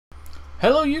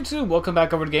Hello YouTube, welcome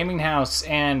back over to GamingHouse,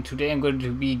 and today I'm going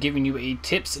to be giving you a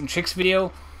tips and tricks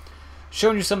video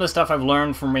showing you some of the stuff I've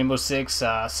learned from Rainbow Six.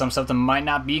 Some stuff that might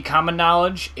not be common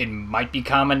knowledge. It might be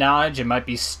common knowledge, it might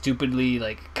be stupidly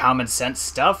like common sense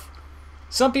stuff.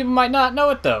 Some people might not know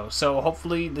it though, so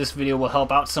hopefully this video will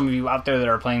help out some of you out there that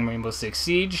are playing Rainbow Six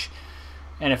Siege.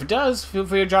 And if it does, feel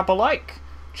free to drop a like.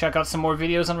 Check out some more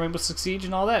videos on Rainbow Six Siege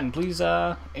and all that, and please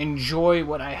enjoy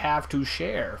what I have to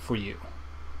share for you.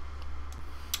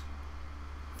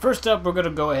 First up, we're going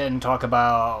to go ahead and talk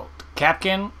about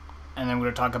Kapkan, and then we're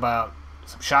going to talk about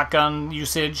some shotgun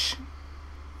usage,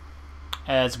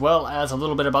 as well as a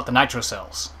little bit about the nitro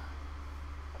cells.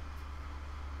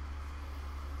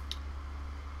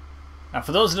 Now,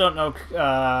 for those who don't know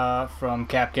from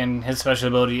Kapkan, his special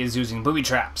ability is using booby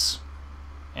traps.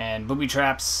 And booby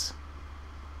traps,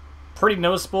 pretty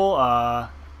noticeable.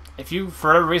 If you, for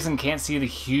whatever reason, can't see the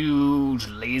huge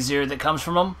laser that comes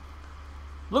from them,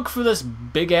 look for this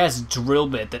big-ass drill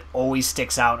bit that always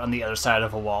sticks out on the other side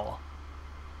of a wall.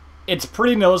 It's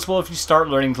pretty noticeable if you start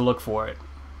learning to look for it.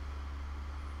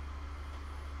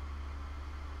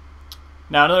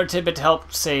 Now, another tidbit to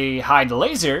help, say, hide the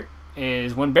laser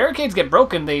is when barricades get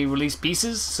broken, they release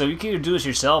pieces, so you can either do this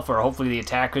yourself or hopefully the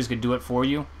attackers could do it for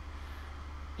you.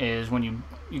 Is when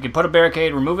you can put a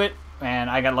barricade, remove it, and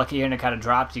I got lucky here and it kind of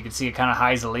dropped. You can see it kind of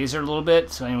hides the laser a little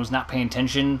bit, so anyone's not paying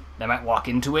attention, they might walk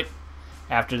into it.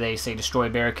 After they, say, destroy a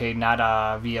barricade,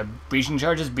 not via breaching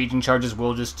charges. Breaching charges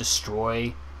will just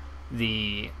destroy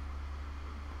the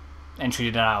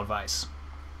entry denial device.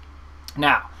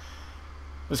 Now,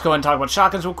 let's go ahead and talk about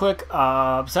shotguns real quick.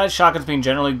 Besides shotguns being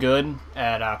generally good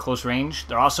at close range,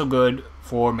 they're also good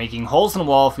for making holes in the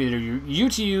wall for either you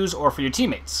to use or for your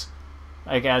teammates,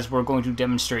 like as we're going to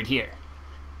demonstrate here.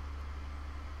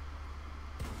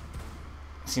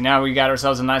 See, now we got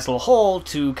ourselves a nice little hole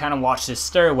to kind of watch this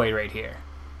stairway right here.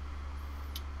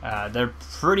 They're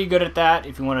pretty good at that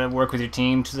if you want to work with your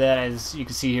team to that. As you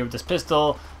can see here with this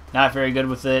pistol, not very good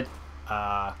with it.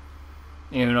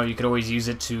 You know, you could always use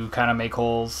it to kind of make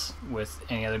holes with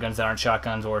any other guns that aren't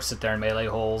shotguns, or sit there and melee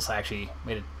holes. I actually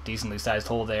made a decently sized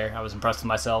hole there. I was impressed with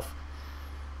myself.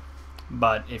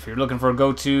 But if you're looking for a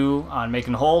go-to on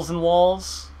making holes in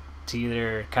walls, to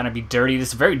either kind of be dirty. This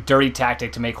is a very dirty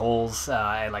tactic to make holes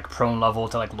at like prone level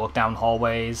to like look down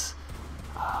hallways.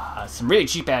 Some really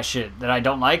cheap ass shit that I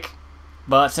don't like,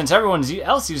 but since everyone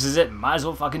else uses it, might as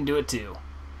well fucking do it too.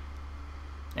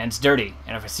 And it's dirty,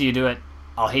 and if I see you do it,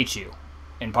 I'll hate you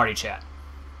in party chat.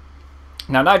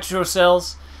 Now nitro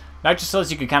cells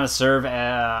you can kind of serve,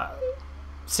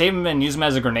 save them and use them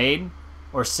as a grenade,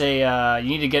 or say you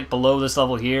need to get below this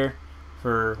level here.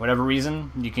 For whatever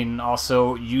reason, you can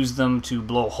also use them to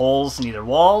blow holes in either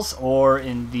walls or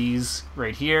in these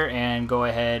right here and go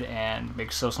ahead and make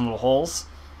yourself some little holes.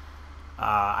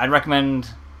 I'd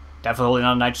recommend definitely holding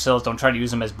on to nitro cells. Don't try to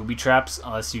use them as booby traps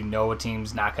unless you know a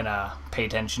team's not going to pay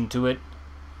attention to it,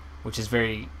 which is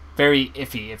very, very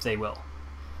iffy if they will.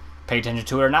 Pay attention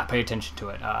to it or not pay attention to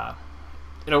it.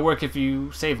 It'll work if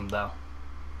you save them though.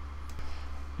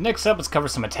 Next up, let's cover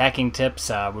some attacking tips.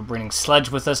 We're bringing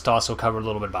Sledge with us to also cover a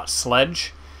little bit about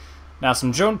Sledge. Now,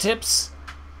 some drone tips.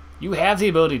 You have the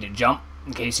ability to jump,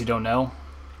 in case you don't know.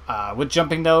 With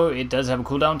jumping, though, it does have a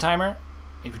cooldown timer.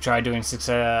 If you try doing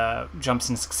jumps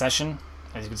in succession,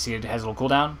 as you can see, it has a little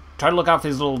cooldown. Try to look out for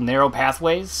these little narrow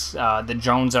pathways.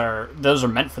 Those are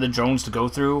meant for the drones to go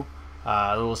through.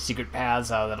 Little secret paths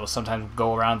that'll sometimes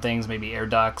go around things, maybe air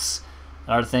ducts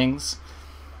and other things.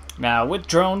 Now, with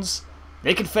drones,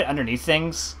 they can fit underneath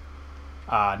things.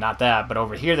 Not that, but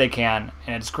over here they can.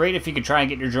 And it's great if you could try and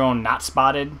get your drone not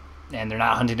spotted and they're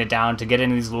not hunting it down to get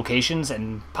into these locations,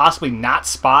 and possibly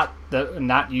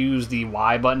not use the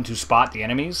Y button to spot the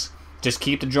enemies. Just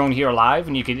keep the drone here alive,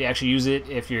 and you can actually use it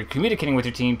if you're communicating with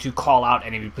your team to call out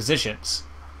enemy positions.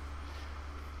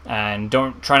 And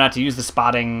try not to use the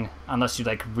spotting unless you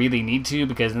like really need to,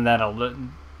 because then that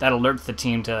alerts the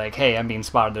team to like, hey, I'm being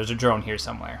spotted. There's a drone here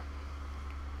somewhere.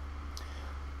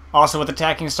 Also, with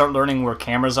attacking, start learning where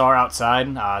cameras are outside.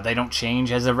 They don't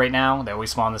change as of right now. They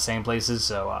always spawn in the same places,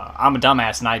 so I'm a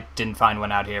dumbass and I didn't find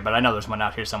one out here, but I know there's one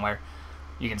out here somewhere.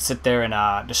 You can sit there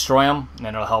and destroy them, and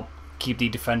then it'll help keep the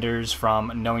defenders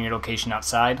from knowing your location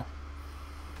outside.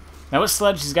 Now with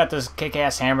Sledge, he's got this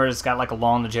kick-ass hammer. It's got like a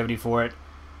long longevity for it.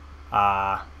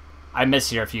 I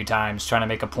missed here a few times trying to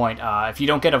make a point. If you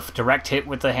don't get a direct hit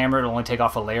with the hammer, it'll only take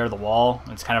off a layer of the wall.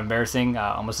 It's kind of embarrassing,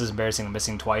 almost as embarrassing as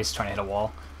missing twice trying to hit a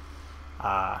wall.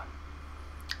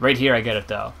 Right here I get it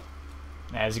though.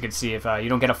 As you can see, if you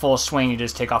don't get a full swing, you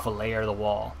just take off a layer of the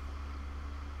wall.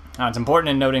 It's important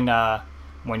in noting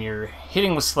when you're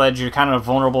hitting with sledge, you're kind of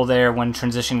vulnerable there when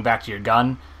transitioning back to your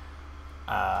gun.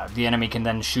 The enemy can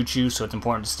then shoot you, so it's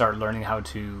important to start learning how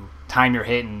to time your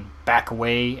hit and back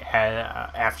away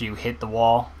after you hit the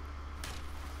wall.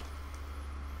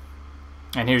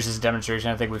 And here's this demonstration.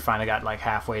 I think we finally got like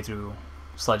halfway through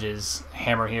Sledge's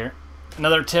hammer here.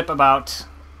 Another tip about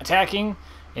attacking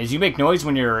is you make noise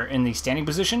when you're in the standing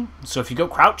position. So if you go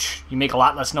crouch, you make a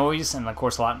lot less noise, and of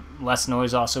course a lot less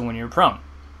noise also when you're prone.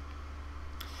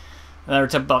 Another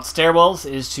tip about stairwells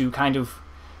is to kind of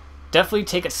definitely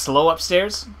take it slow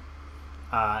upstairs.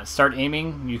 Start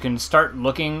aiming. You can start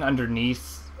looking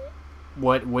underneath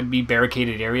what would be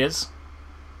barricaded areas.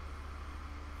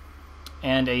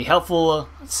 And a helpful,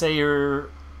 say you're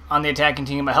on the attacking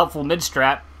team, a helpful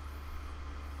mid-strat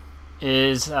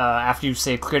is after you've,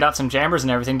 say, cleared out some jammers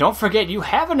and everything, don't forget you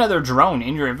have another drone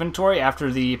in your inventory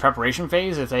after the preparation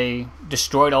phase. If they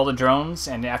destroyed all the drones,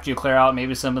 and after you clear out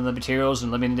maybe some of the materials and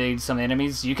eliminate some of the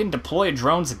enemies, you can deploy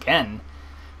drones again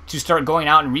to start going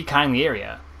out and reconning the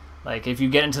area. Like if you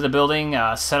get into the building,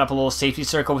 set up a little safety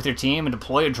circle with your team and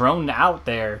deploy a drone out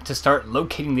there to start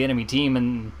locating the enemy team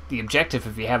and the objective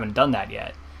if you haven't done that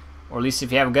yet. Or at least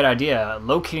if you have a good idea,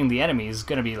 locating the enemy is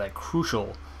going to be like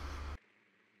crucial.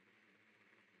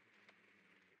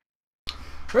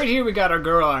 Right here we got our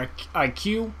girl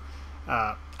IQ.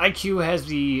 IQ has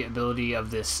the ability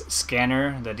of this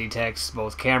scanner that detects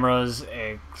both cameras,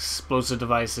 explosive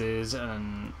devices,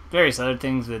 and various other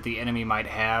things that the enemy might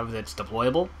have that's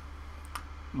deployable.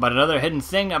 But another hidden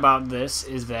thing about this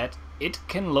is that it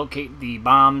can locate the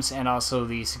bombs and also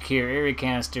the secure area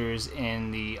canisters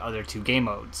in the other two game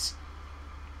modes.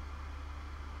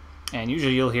 And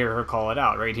usually you'll hear her call it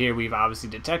out. Right here we've obviously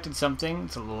detected something.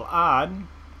 It's a little odd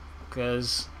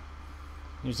because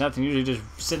there's nothing, usually just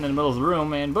sitting in the middle of the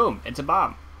room and boom, it's a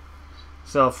bomb.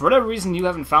 So for whatever reason you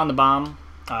haven't found the bomb,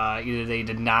 either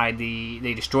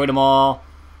they destroyed them all,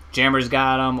 jammers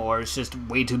got them, or it's just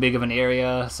way too big of an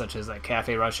area, such as like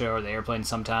Cafe Russia or the airplane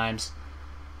sometimes.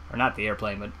 Or not the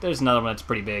airplane, but there's another one that's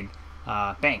pretty big.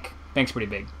 Bank's pretty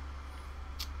big.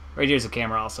 Right here's a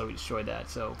camera also, we destroyed that.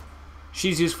 So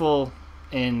she's useful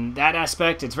in that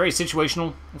aspect. It's very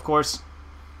situational, of course,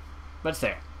 but it's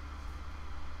there.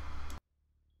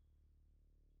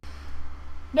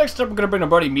 Next up, we're going to bring our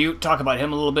buddy Mute, talk about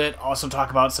him a little bit, also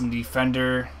talk about some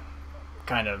Defender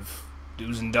kind of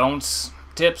do's and don'ts,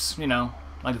 tips, you know,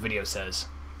 like the video says.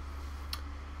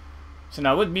 So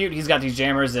now with Mute, he's got these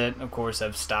jammers that, of course,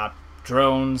 have stopped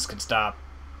drones, can stop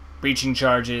breaching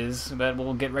charges, but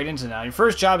we'll get right into it now. Your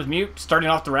first job as Mute, starting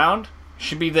off the round,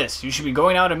 should be this. You should be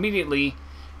going out immediately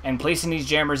and placing these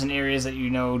jammers in areas that you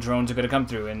know drones are going to come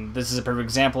through. And this is a perfect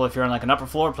example. If you're on like an upper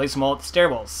floor, place them all at the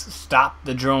stairwells. Stop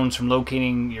the drones from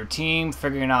locating your team,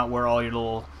 figuring out where all your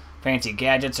little fancy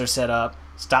gadgets are set up.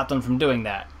 Stop them from doing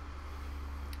that.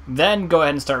 Then go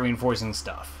ahead and start reinforcing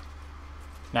stuff.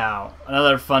 Now,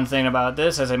 another fun thing about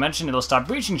this, as I mentioned, it'll stop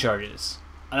breaching charges.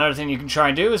 Another thing you can try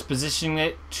and do is positioning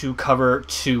it to cover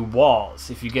two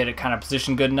walls. If you get it kind of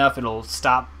positioned good enough, it'll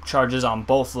stop charges on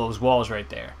both of those walls right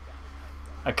there.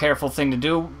 A careful thing to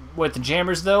do with the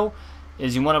jammers, though,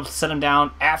 is you want to set them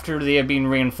down after they have been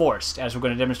reinforced. As we're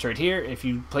going to demonstrate here, if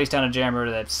you place down a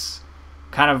jammer that's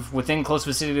kind of within close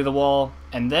vicinity of the wall,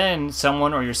 and then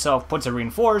someone or yourself puts it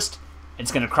reinforced,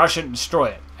 it's going to crush it and destroy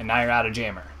it, and now you're out of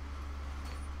jammer.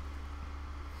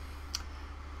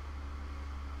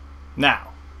 Now,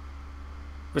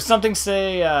 with something,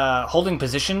 say, holding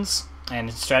positions and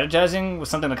strategizing with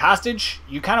something like hostage,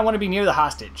 you kind of want to be near the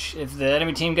hostage. If the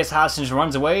enemy team gets hostage and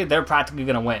runs away, they're practically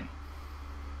going to win.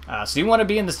 So you want to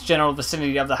be in this general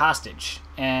vicinity of the hostage.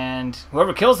 And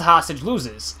whoever kills the hostage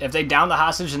loses. If they down the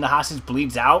hostage and the hostage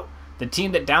bleeds out, the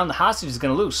team that downed the hostage is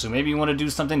going to lose. So maybe you want to do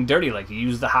something dirty, like you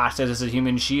use the hostage as a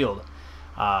human shield.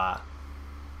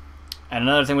 And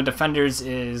another thing with defenders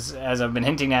is, as I've been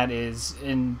hinting at, is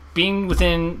in being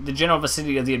within the general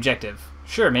vicinity of the objective.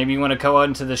 Sure, maybe you want to go out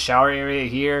into the shower area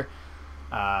here,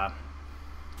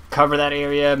 cover that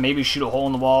area, maybe shoot a hole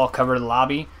in the wall, cover the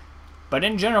lobby. But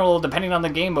in general, depending on the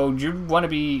game mode, you want to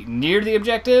be near the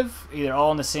objective, either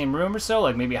all in the same room or so,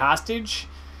 like maybe hostage,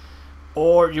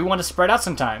 or you want to spread out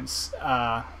sometimes.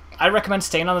 I recommend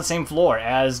staying on the same floor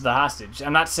as the hostage.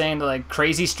 I'm not saying that like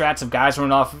crazy strats of guys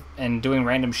running off and doing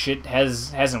random shit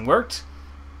hasn't worked,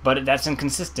 but that's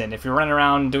inconsistent. If you're running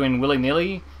around doing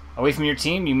willy-nilly away from your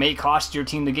team, you may cost your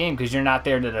team the game because you're not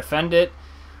there to defend it,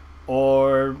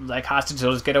 or like hostage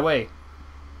will just get away.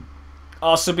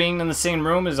 Also, being in the same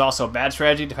room is also a bad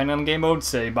strategy depending on the game mode.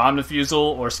 Say bomb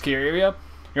defusal or secure area.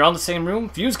 You're all in the same room,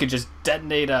 fuse could just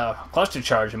detonate a cluster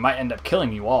charge and might end up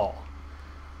killing you all.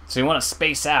 So you want to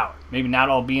space out. Maybe not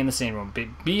all be in the same room,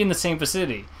 but be in the same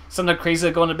vicinity. Something crazy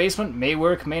like going to the basement may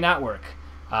work, may not work.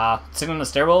 Sitting on the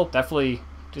stairwell, it's definitely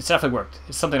worked.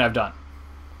 It's something I've done.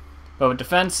 But with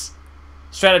defense,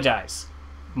 strategize.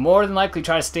 More than likely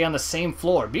try to stay on the same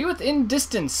floor. Be within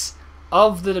distance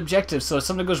of the objective, so if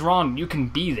something goes wrong, you can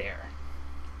be there.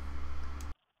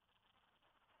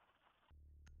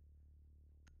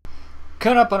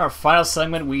 Coming up on our final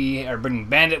segment, we are bringing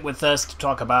Bandit with us to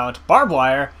talk about barbed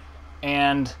wire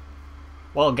and,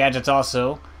 well, gadgets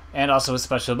also, and also his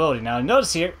special ability. Now,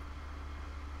 notice here,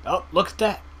 oh, look at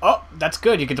that. Oh, that's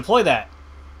good. You can deploy that.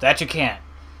 That you can't.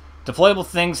 Deployable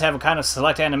things have a kind of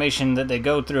select animation that they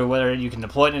go through, whether you can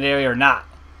deploy it in an area or not.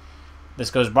 This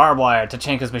goes barbed wire,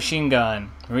 Tachanka's machine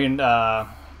gun,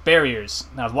 barriers.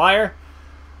 Now,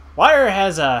 wire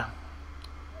has a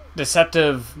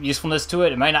deceptive usefulness to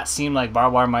it. It might not seem like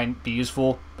barbed wire might be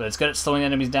useful, but it's good at slowing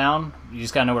enemies down. You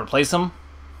just gotta know where to place them.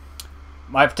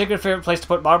 My particular favorite place to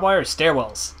put barbed wire is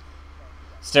stairwells.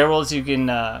 Stairwells, you can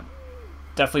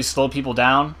definitely slow people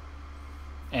down,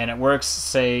 and it works,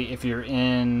 say, if you're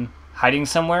in hiding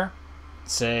somewhere,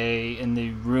 say in the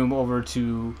room over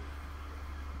to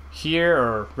here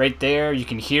or right there. You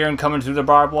can hear them coming through the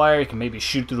barbed wire. You can maybe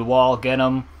shoot through the wall, get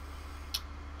them,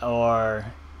 or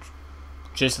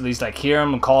just at least like hear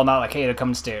them and call them out like, hey, they're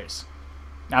coming stairs.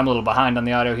 I'm a little behind on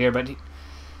the audio here, but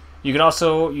you can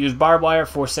also use barbed wire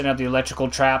for setting up the electrical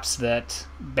traps that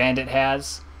Bandit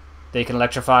has. They can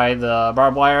electrify the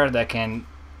barbed wire that can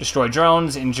destroy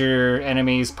drones, injure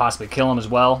enemies, possibly kill them as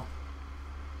well.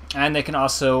 And they can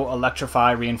also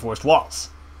electrify reinforced walls.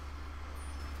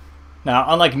 Now,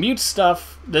 unlike Mute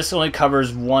stuff, this only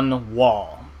covers one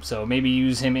wall. So maybe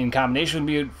use him in combination with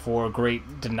Mute for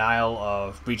great denial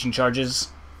of breaching charges.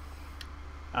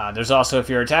 There's also, if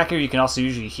you're an attacker, you can also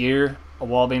usually hear a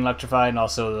wall being electrified and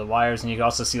also the wires, and you can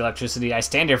also see electricity. I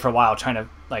stand here for a while trying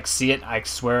to see it. I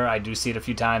swear I do see it a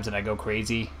few times and I go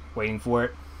crazy waiting for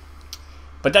it.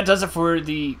 But that does it for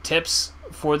the tips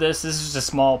for this. This is just a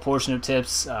small portion of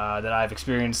tips that I've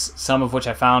experienced, some of which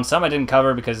I found. Some I didn't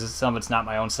cover because some of it's not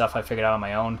my own stuff. I figured out on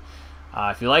my own.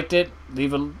 If you liked it,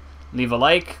 leave a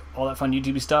like, all that fun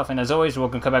YouTube stuff. And as always, you're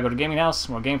welcome to come back over to GamingHouse,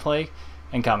 more gameplay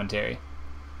and commentary.